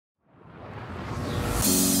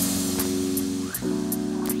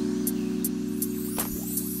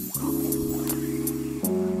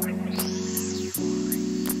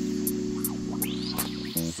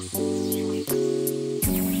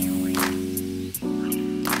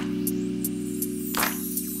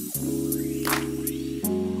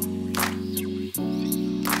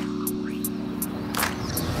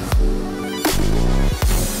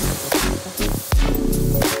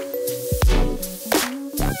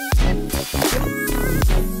You're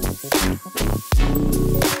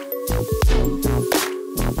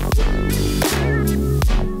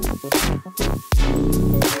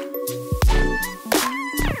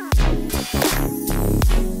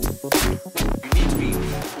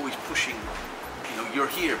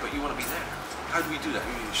here, but you want to be there. How do we do that?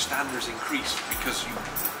 Your standards increase because you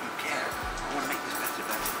care. I want to make this better,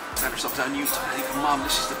 better. Standards sometimes you think, Mum,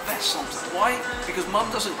 this is the best sometimes. Why? Because Mum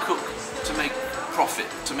doesn't cook to make profit,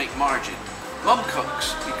 to make margin. Mum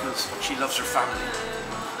cooks because she loves her family.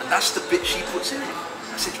 And that's the bit she puts in it.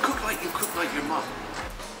 I said, cook like your mum.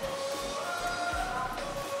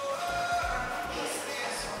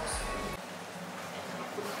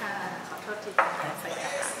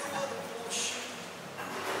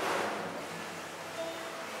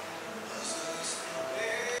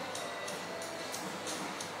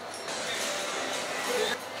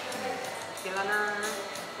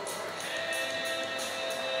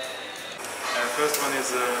 First one is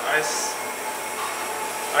ice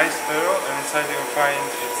pearl, and inside you will find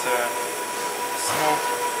it's a smoked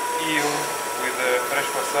eel with fresh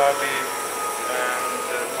wasabi and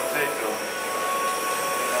potato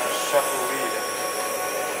in a shuffle lead.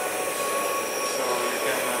 So you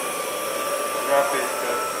can wrap it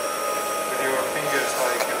with your fingers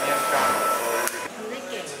like a mian kham.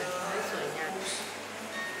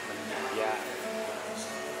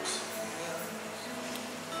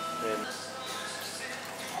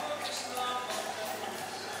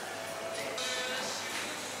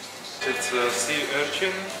 It's a sea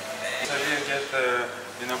urchin. So here you get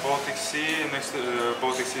in a Baltic Sea.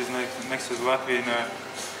 Baltic Sea is next to Latvia in a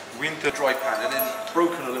winter. Dry pan and then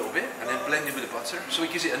broken a little bit and then blended with the butter, so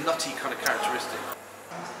it gives it a nutty kind of characteristic.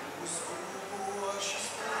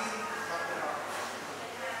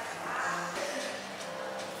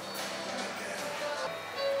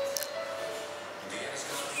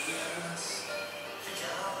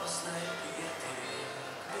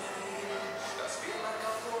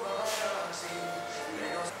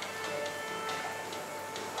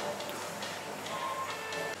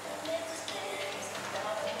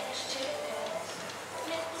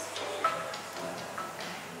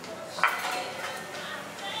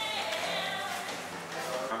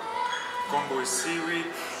 Kombu is seaweed,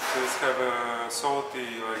 so it's have a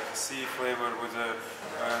salty, like sea flavor with a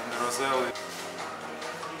roselle.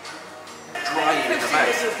 Dry in the mouth.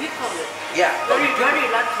 You pickle it. Yeah, Very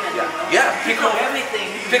Latvian. Yeah, Pickle everything.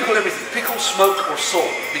 Pickle everything. Pickle, smoke, or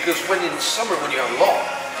salt. Because when in summer, when you have a lot,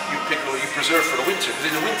 you pickle, you preserve for the winter.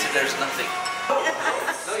 Because in the winter, there's nothing. No,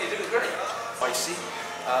 you're doing great. Spicy,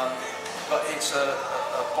 but it's a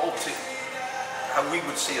Baltic, how we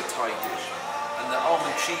would see a Thai dish. And the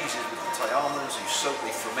almond cheese is with the Thai almonds, you soak, they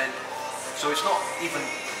ferment. So it's not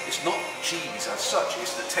cheese as such,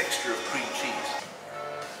 it's the texture of cream cheese.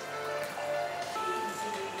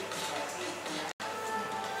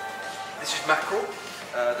 This is mackerel.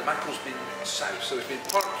 The mackerel's been soused, so it's been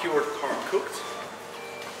part cured, part cooked.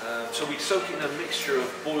 So we soak in a mixture of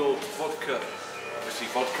boiled vodka, obviously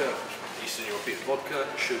vodka, Eastern European vodka,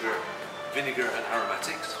 sugar, vinegar and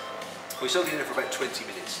aromatics. We soak it in for about 20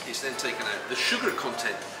 minutes. It's then taken out. The sugar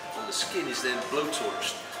content on the skin is then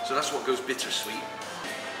blowtorched, so that's what goes bittersweet.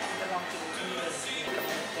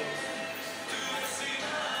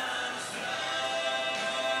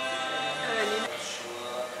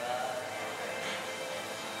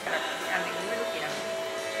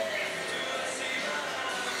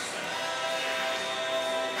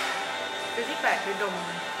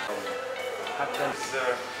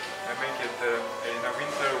 I make it in a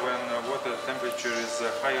winter when water temperature is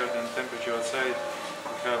higher than temperature outside.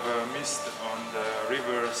 We have mist on the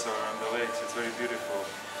rivers or on the lakes. It's very beautiful.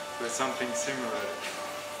 So it's something similar.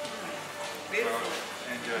 Beautiful.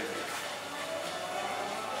 So enjoy it.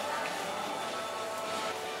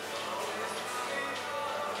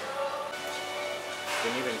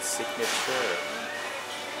 And even signature.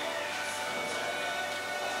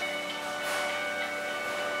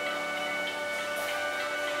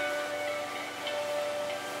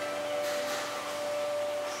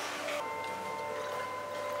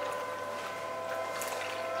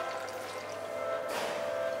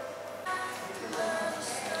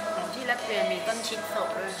 Latvia มีต้นชิดโส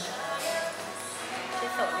ด้วยชิ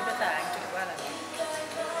ดโสนี่ภาษาอังกฤษว่าอะไร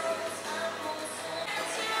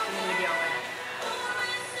มือเดียวกัน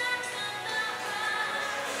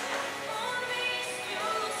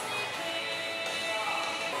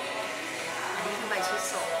อันนี้คือใบชิดโ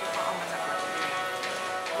สที่เขาเอามาจากลัตเวีย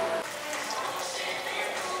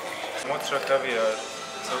Motra caviar.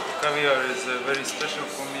 So caviar is very special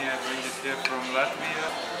for me. I bring it here from Latvia.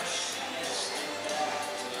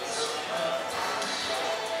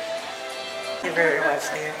 you very much,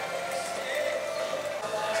 dear.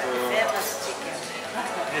 So, Famous chicken.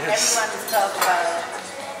 yes. Everyone is talking about it.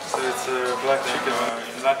 So it's black chicken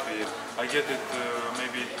in Latvia. I get it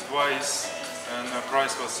maybe twice, and the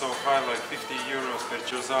price was so high, like 50 euros per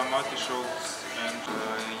choza, Meticulously, and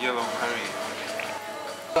yellow curry.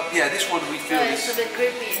 Yeah, this one we feel is... It's a bit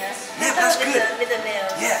creepy, huh? Yeah, that's with good. With the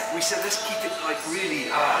nails. Yeah, we said let's keep it like really...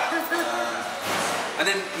 and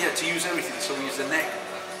then, yeah, to use everything, so we use the neck.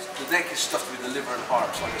 The neck is stuffed with the liver and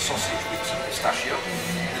heart, like a sausage with some pistachio.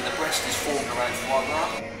 And the breast is formed around foie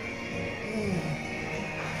gras.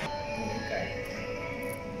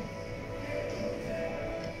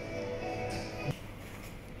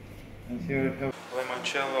 And here we have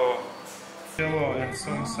limoncello and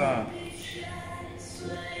sumsa.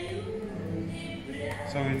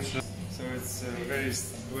 So it's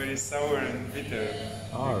very sour and bitter.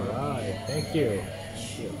 All right, thank you.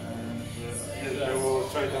 And I will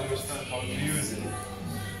try to understand how to use it.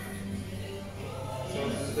 So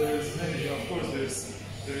there is many, of course,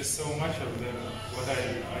 there is so much of them. What I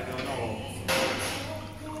don't know.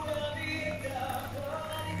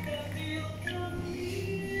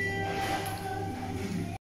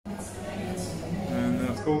 And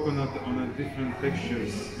coconut on a different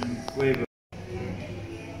textures and flavor.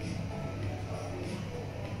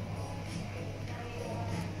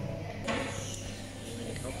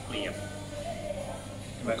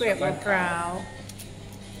 Grape มะพร้าว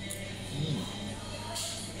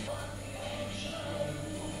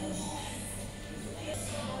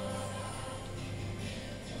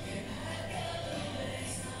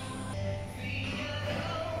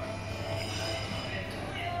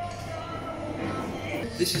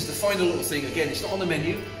This is the final little thing. Again, it's not on the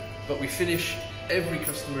menu, but we finish, every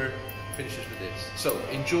customer finishes with this. So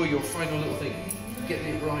enjoy your final little thing. Get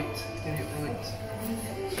it right, get it right.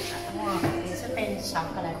 อันนี้จะเป็นช็อก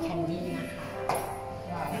โกแลตแคนดี้นะคะ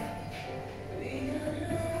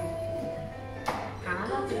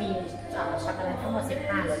เราจะมีช็อกโกแลตทั้งหมด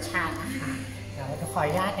15รสชาตินะคะเดี๋ยวจะขออ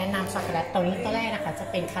นุญาตแนะนำช็อกโกแลตตัวนี้ตัวแรกนะคะจะ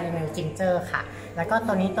เป็นคาราเมลจิงเจอร์ค่ะแล้วก็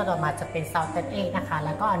ตัวนี้ตัวต่อมาจะเป็นซอลเต็ดเอ็กนะคะแ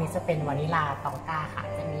ล้วก็อันนี้จะเป็นวานิลาตองก้าค่ะ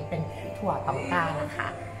จะมีเป็นถั่วตองก้านะคะ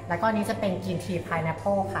แล้วก็อันนี้จะเป็นกรีนทีพายแอปเ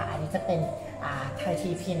ปิลค่ะอันนี้จะเป็นไทยที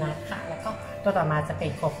พีนัทค่ะแล้วก็ตัวต่อมาจะเป็น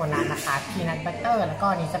โคโคนัทนะคะพีนัทบัตเตอร์แล้วก็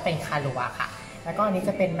อันนี้จะเป็นคาลัวค่ะแล้วก็อันนี้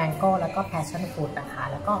จะเป็นแมงโก้แล้วก็แพชชั่นฟรุตนะคะ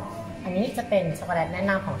แล้วก็อันนี้จะเป็นช็อกโกแลตแนะ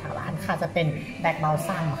นำของทางร้านค่ะจะเป็นแบล็กบัล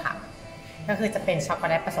ซัมค่ะก็คือจะเป็นช็อกโก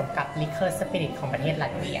แลตผสมกับลิเคอร์สปิริตของประเทศลั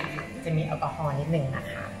ตเวียค่ะจะมีแอลกอฮอล์นิดนึงนะ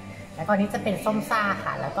คะแล้วก็อันนี้จะเป็นส้มซ่า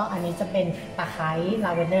ค่ะแล้วก็อันนี้จะเป็นตะไคร้ล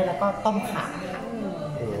าเวนเดอร์แล้วก็ต้มข่าค่ะโ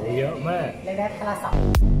อ้เยอะมากเรียกได้พละ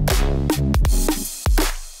2